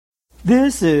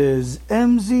This is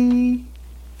MZ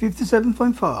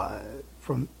 57.5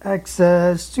 from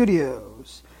Access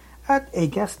Studios at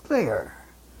Acast Player.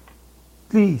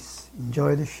 Please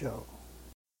enjoy the show.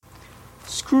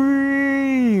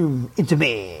 Scream into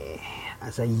me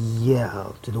as I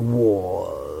yell to the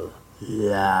wall,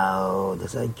 loud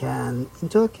as I can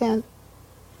into a can.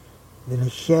 Then a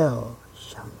shell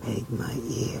shall make my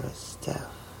ears deaf,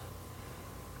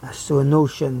 as to an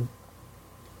ocean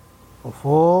of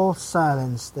all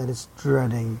silence that is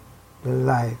dreading the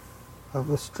life of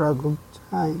the struggled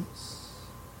times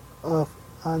of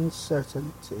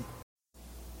uncertainty.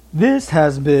 This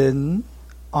has been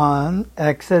on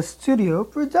Access Studio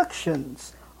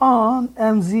Productions on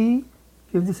MZ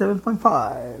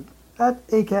 57.5 at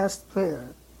Acast Player.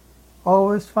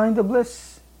 Always find the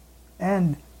bliss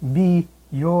and be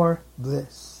your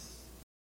bliss.